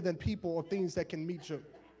greater than people or things that can meet you.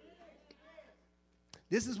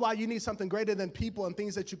 This is why you need something greater than people and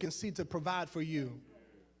things that you can see to provide for you.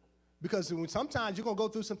 Because sometimes you're going to go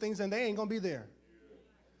through some things and they ain't going to be there.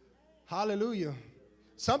 Hallelujah.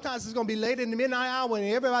 Sometimes it's going to be late in the midnight hour and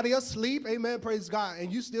everybody else sleep. Amen. Praise God.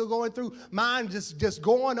 And you still going through mine just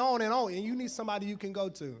going on. And you need somebody you can go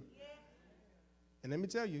to. And let me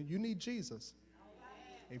tell you, you need Jesus.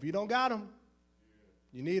 If you don't got him,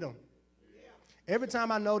 you need him. Every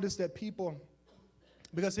time I notice that people,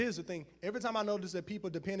 because here's the thing, every time I notice that people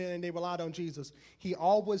depended and they relied on Jesus, he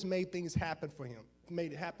always made things happen for him.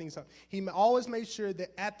 He always made sure that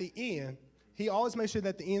at the end, the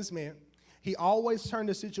ends met. He always turned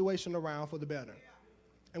the situation around for the better.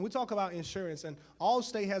 And we talk about insurance, and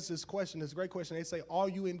Allstate has this question, this great question. They say, are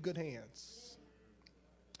you in good hands?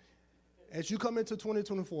 As you come into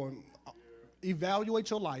 2024, evaluate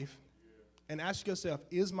your life and ask yourself,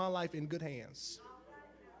 is my life in good hands?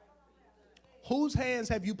 Whose hands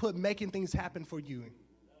have you put making things happen for you?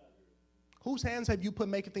 Whose hands have you put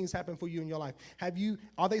making things happen for you in your life?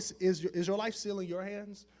 Is your life still in your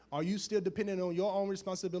hands? Are you still dependent on your own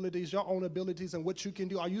responsibilities, your own abilities, and what you can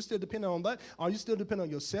do? Are you still dependent on that? Are you still dependent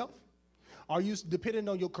on yourself? Are you dependent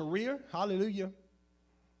on your career? Hallelujah.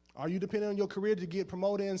 Are you dependent on your career to get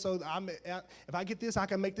promoted? And so if I get this, I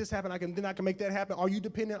can make this happen. Then I can make that happen. Are you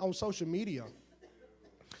dependent on social media?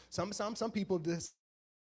 Some people just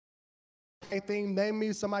think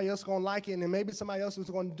maybe somebody else going to like it, and then maybe somebody else is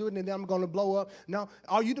going to do it, and then I'm going to blow up. No,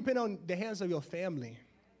 are you dependent on the hands of your family?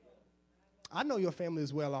 I know your family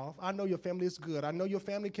is well off. I know your family is good. I know your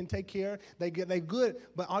family can take care. They're good,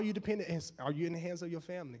 but are you dependent? Are you in the hands of your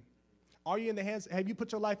family? Have you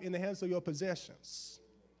put your life in the hands of your possessions?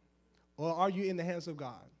 Or are you in the hands of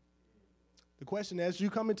God? The question, as you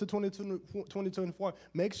come into 2024,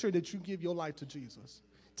 make sure that you give your life to Jesus.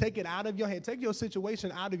 Take it out of your hand. Take your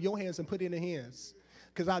situation out of your hands and put it in his hands.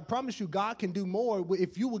 Because I promise you, God can do more.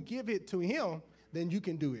 If you will give it to him, then you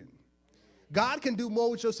can do it. God can do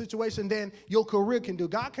more with your situation than your career can do.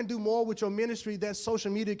 God can do more with your ministry than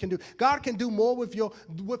social media can do. God can do more with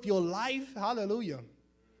your life, hallelujah,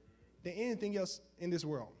 than anything else in this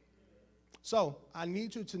world. So I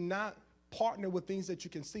need you to not partner with things that you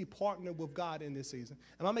can see. Partner with God in this season.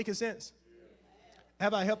 Am I making sense?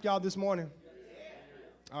 Have I helped y'all this morning?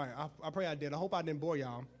 All right, I pray I did. I hope I didn't bore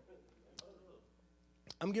y'all.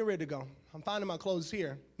 I'm getting ready to go. I'm finding my clothes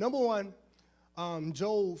here. Number one,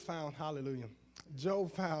 Job found, hallelujah. Job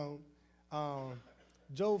found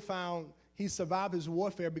he survived his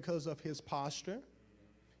warfare because of his posture.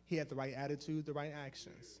 He had the right attitude, the right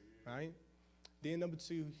actions, right? Then number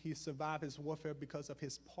two, he survived his warfare because of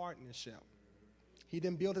his partnership. He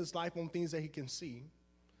didn't build his life on things that he can see,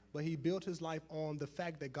 but he built his life on the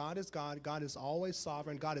fact that God is God, God is always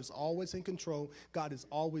sovereign, God is always in control, God is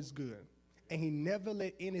always good. And he never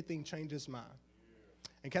let anything change his mind.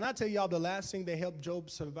 And can I tell y'all the last thing that helped Job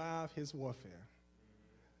survive his warfare?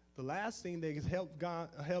 The last thing that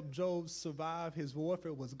helped Job survive his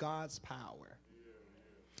warfare was God's power.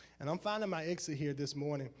 And I'm finding my exit here this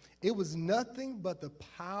morning. It was nothing but the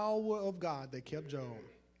power of God that kept Job.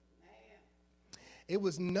 It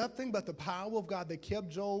was nothing but the power of God that kept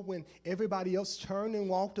Job when everybody else turned and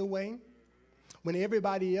walked away. When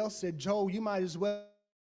everybody else said, Job, you might as well.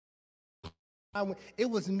 It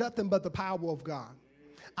was nothing but the power of God.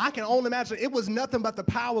 I can only imagine it was nothing but the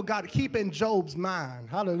power of God keeping Job's mind.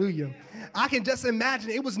 Hallelujah. I can just imagine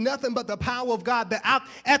it was nothing but the power of God that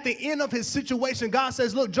at the end of his situation, God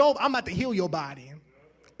says, look, Job, I'm about to heal your body.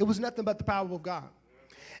 It was nothing but the power of God.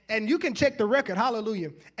 And you can check the record,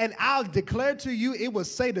 hallelujah. And I'll declare to you, it will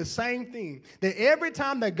say the same thing. That every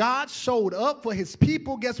time that God showed up for his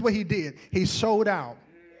people, guess what he did? He showed out.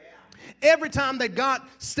 Every time that God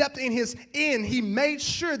stepped in his end, he made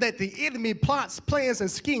sure that the enemy plots, plans, and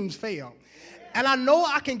schemes fail. And I know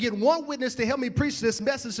I can get one witness to help me preach this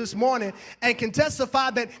message this morning and can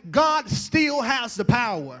testify that God still has the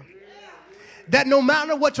power. That no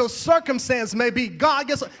matter what your circumstance may be,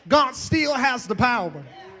 God still has the power.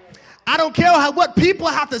 I don't care what people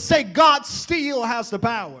have to say, God still has the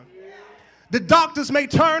power. The doctors may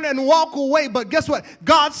turn and walk away, but guess what?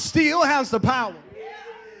 God still has the power.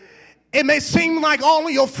 It may seem like all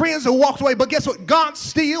of your friends have walked away, but guess what? God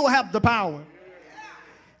still has the power.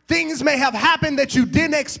 Things may have happened that you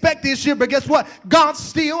didn't expect this year, but guess what? God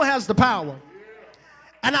still has the power.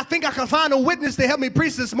 And I think I can find a witness to help me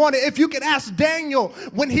preach this morning. If you could ask Daniel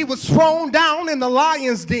when he was thrown down in the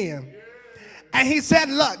lion's den, And he said,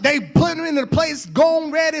 look, they put him in a place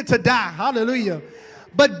gone ready to die. Hallelujah.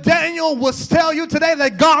 But Daniel will tell you today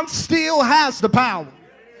that God still has the power.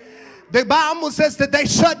 The Bible says that they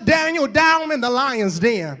shut Daniel down in the lion's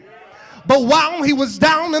den. But while he was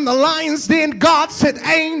down in the lion's den, God sent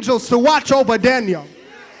angels to watch over Daniel.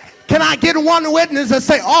 Can I get one witness that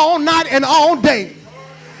say all night and all day?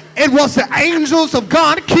 It was the angels of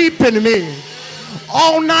God keeping me.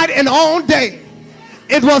 All night and all day.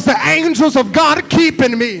 It was the angels of God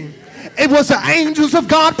keeping me. It was the angels of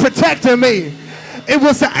God protecting me. It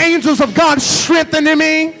was the angels of God strengthening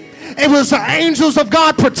me. It was the angels of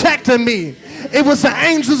God protecting me. It was the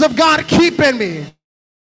angels of God keeping me.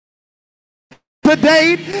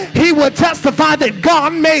 Today, he would testify that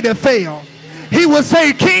God made it fail. He would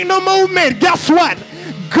say, Kingdom Movement, guess what?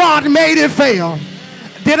 God made it fail.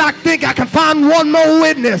 Did I think I can find one more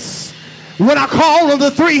witness when I call on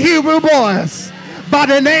the 3 Hebrew boys by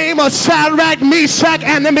the name of Shadrach, Meshach,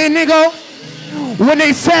 and Abednego? When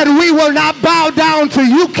they said, we will not bow down to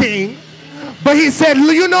you, King. But he said,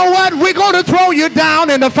 you know what? We're going to throw you down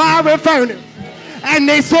in the fiery furnace. And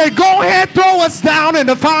they said, go ahead, throw us down in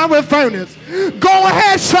the fiery furnace. Go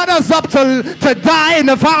ahead, shut us up to die in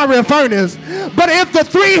the fiery furnace. But if the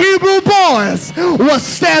 3 Hebrew boys were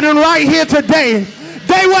standing right here today,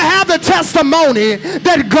 they will have the testimony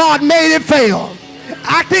that God made it fail.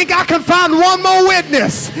 I think I can find one more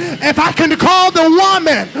witness. If I can call the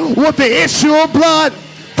woman with the issue of blood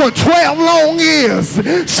for 12 long years.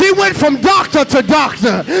 She went from doctor to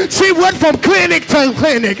doctor. She went from clinic to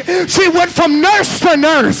clinic. She went from nurse to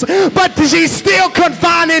nurse. But she still couldn't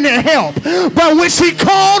find any help. But when she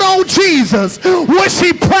called on Jesus, when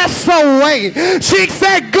she pressed away, she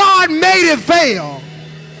said, God made it fail.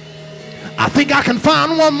 I think I can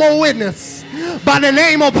find one more witness by the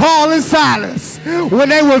name of Paul and Silas when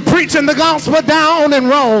they were preaching the gospel down in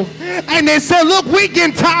Rome. And they said, look, we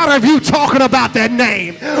getting tired of you talking about that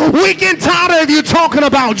name. We getting tired of you talking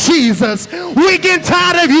about Jesus. We getting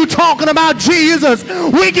tired of you talking about Jesus.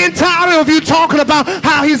 We getting tired of you talking about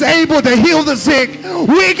how he's able to heal the sick.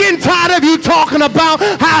 We getting tired of you talking about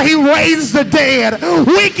how he raised the dead.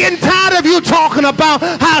 We getting tired of you talking about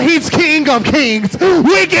how he's King of Kings.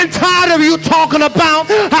 We getting tired of you talking about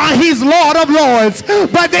how he's Lord of Lords.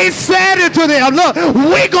 But they said it to them, look,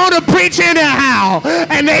 we're going to preach anyhow.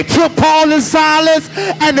 And they took Paul and Silas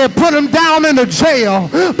and they put them down in the jail.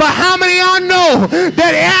 But how many of y'all know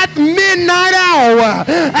that at midnight hour,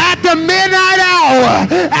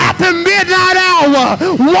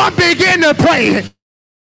 one began to pray.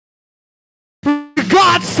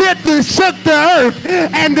 God shook the earth,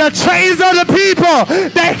 and the chains of the people,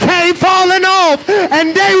 they came falling off,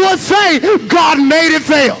 and they would say, God made it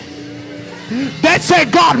fail. They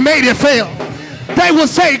said, God made it fail. They will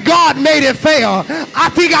say, God made it fail. I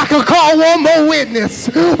think I could call one more witness.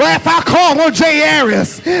 Well, if I call on Jay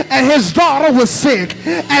Harris and his daughter was sick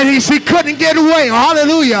and she couldn't get away,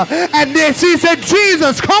 hallelujah. And then she said,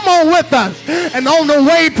 Jesus, come on with us. And on the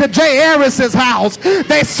way to Jay Harris's house,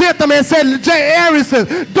 they sent them and said, Jay Harris,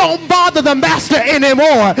 don't bother the master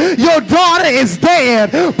anymore. Your daughter is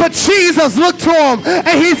dead. But Jesus looked to him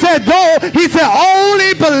and he said,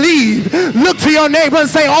 only believe. Look to your neighbor and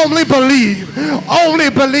say, only believe. Only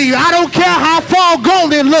believe. I don't care how far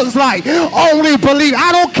gone it looks like. Only believe.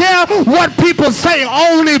 I don't care what people say.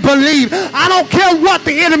 Only believe. I don't care what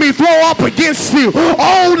the enemy throw up against you.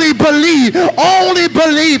 Only believe. Only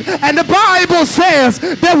believe. And the Bible says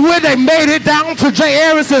that when they made it down to Jay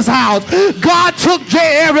Harris's house, God took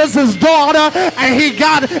Jay Harris's daughter and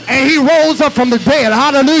he rose her from the dead.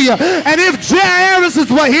 Hallelujah. And if Jay Harris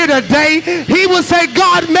were here today, he would say,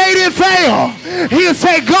 God made it fail. He would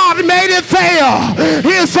say, God made it fail.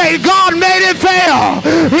 He'll say, God made it fail.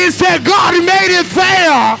 He said, God made it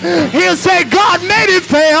fail. He'll say, God made it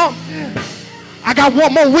fail. I got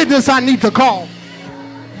one more witness I need to call.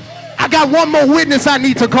 I got one more witness I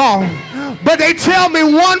need to call. But they tell me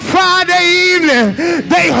one Friday evening,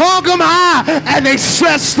 they hung him high and they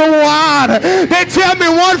stretched the wide. They tell me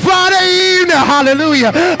one Friday evening,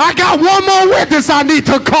 hallelujah, I got one more witness I need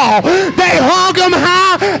to call. They hung him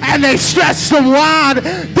high and they stretched him wide.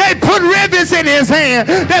 They put rivets in his hand.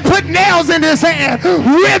 They put nails in his hand,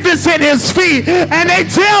 rivets in his feet, and they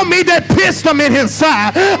tell me they pierced him in his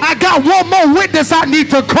side. I got one more witness I need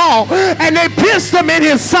to call, and they pierced him in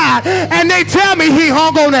his side, and they tell me he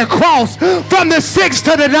hung on that cross from the 6th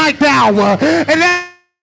to the 9th hour. And then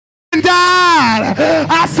died.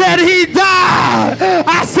 I said he died.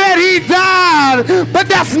 I said he died. But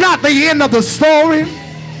that's not the end of the story.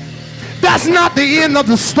 That's not the end of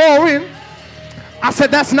the story. I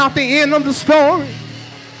said that's not the end of the story.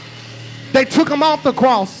 They took him off the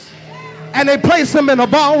cross. And they placed him in a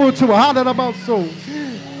ballroom to a hundred about soul.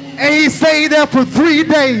 And he stayed there for 3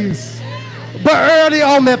 days. But early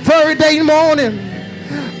on the third day morning,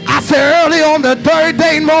 I said early on the third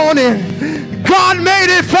day morning, God made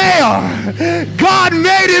it fair. God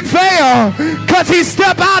made it fair because he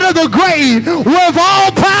stepped out of the grave with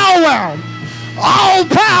all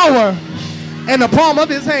power in the palm of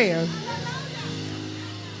his hand.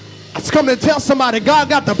 I was coming to tell somebody, God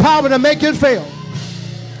got the power to make it fail.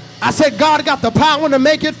 I said, God got the power to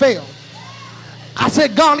make it fail. I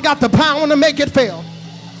said, God got the power to make it fail.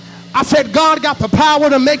 I said, God got the power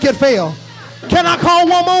to make it fail. Can I call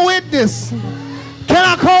one more witness? Can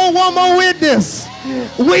I call one more witness?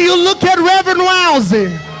 Will you look at Reverend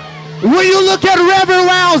Rousey? Will you look at Reverend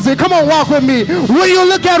Rousey? Come on, walk with me. Will you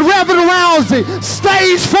look at Reverend Rousey?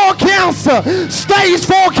 Stage 4 cancer. Stage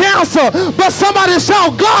 4 cancer. But somebody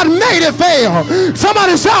shout, God made it fail.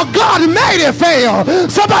 Somebody shout, God made it fail.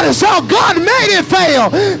 Somebody shout, God made it fail.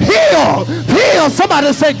 Heal. Heal.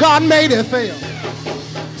 Somebody say, God made it fail.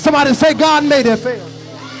 Somebody say, God made it fail.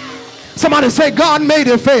 Somebody say, God made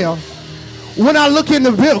it fail. When I look in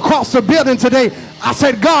the across the building today, I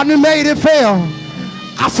said, God made it fail.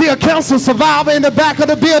 I see a cancer survivor in the back of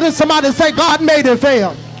the building. Somebody say, God made it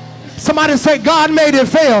fail. Somebody say, God made it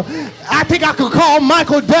fail. I think I could call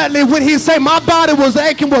Michael Dudley when he said, my body was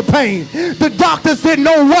aching with pain. The doctors didn't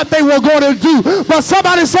know what they were going to do. But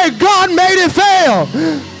somebody say, God made it fail.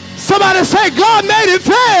 Somebody say, God made it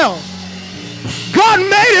fail. God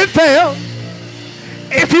made it fail.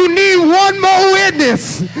 If you need one more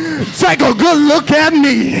witness, take a good look at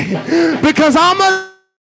me. Because I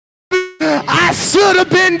should have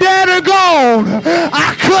been dead and gone.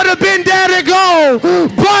 I could have been dead and gone.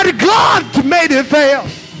 But God made it fail.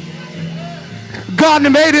 God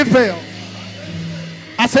made it fail.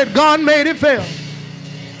 I said, God made it fail.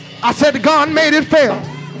 I said, God made it fail.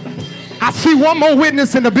 I see one more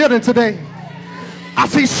witness in the building today. I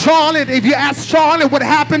see Charlotte. If you ask Charlotte what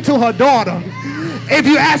happened to her daughter, if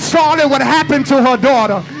you ask Charlotte what happened to her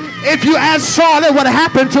daughter, if you ask Charlotte what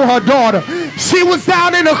happened to her daughter, she was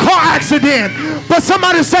down in a car accident. But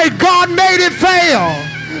somebody say, God made it fail.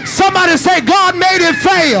 Somebody say, God made it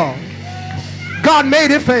fail. God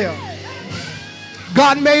made it fail.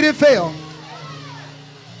 God made it fail.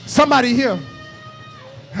 Somebody here.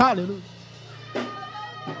 Hallelujah.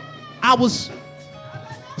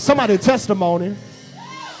 Somebody testimony.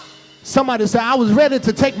 Somebody said, I was ready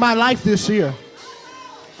to take my life this year.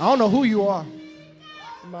 I don't know who you are.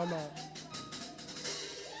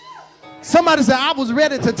 Somebody said, I was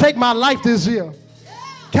ready to take my life this year.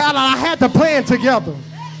 Kyla, I had the plan together.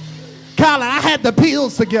 Kyla, I had the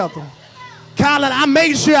pills together. Kyla, I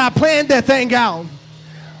made sure I planned that thing out.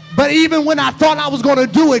 But even when I thought I was going to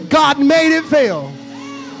do it, God made it fail.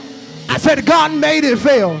 I said, God made it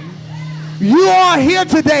fail. You are here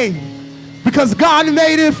today because God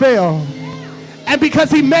made it fail. And because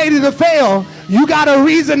he made it fail, you got a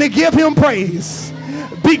reason to give him praise.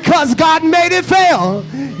 Because God made it fail,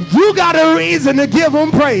 you got a reason to give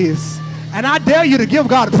him praise. And I dare you to give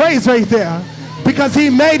God praise right there because he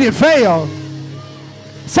made it fail.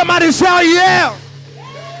 Somebody shout yeah.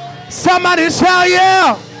 Somebody shout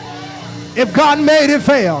yeah. If God made it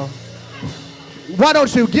fail, why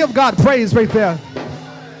don't you give God praise right there?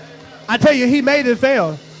 I tell you, he made it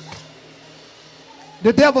fail.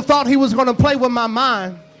 The devil thought he was going to play with my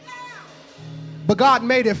mind, but God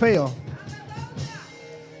made it fail.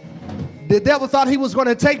 The devil thought he was going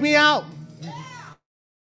to take me out.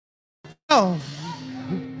 No.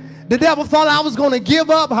 The devil thought I was going to give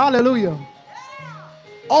up, hallelujah,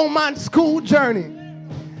 on my school journey.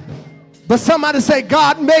 But somebody say,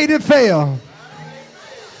 God made it fail.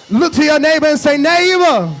 Look to your neighbor and say,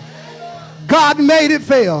 neighbor, God made it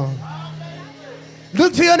fail.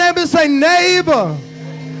 Look to your neighbor and say, neighbor,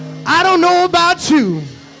 I don't know about you,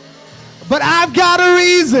 but I've got a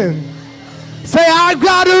reason. Say, I've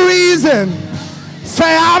got a reason.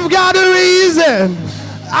 Say, I've got a reason.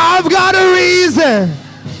 I've got a reason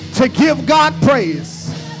to give God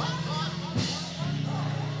praise.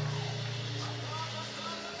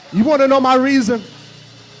 You want to know my reason?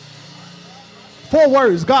 4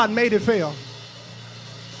 words. God made it fail.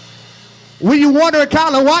 When you wonder,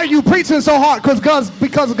 Colin, why are you preaching so hard?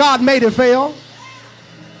 Because God made it fail.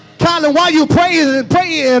 Colin, why are you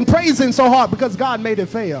praying and praising so hard? Because God made it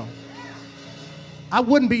fail. I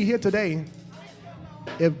wouldn't be here today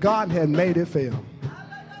if God had made it fail.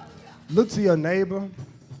 Look to your neighbor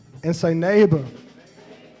and say, neighbor,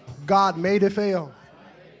 God made it fail.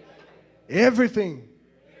 Everything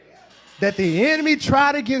that the enemy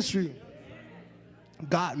tried against you,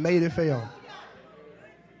 God made it fail.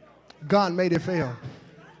 God made it fail.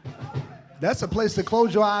 That's a place to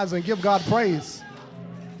close your eyes and give God praise.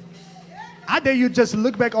 I dare you just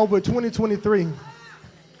look back over 2023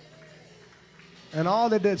 and all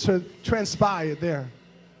that transpired there.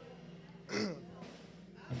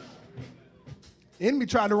 Enemy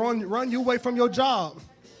tried to run you away from your job.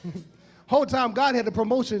 Whole time God had the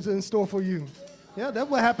promotions in store for you. Yeah, that's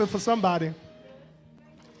what happened for somebody.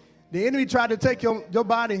 The enemy tried to take your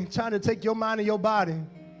body, trying to take your mind and your body,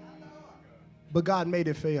 but God made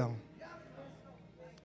it fail.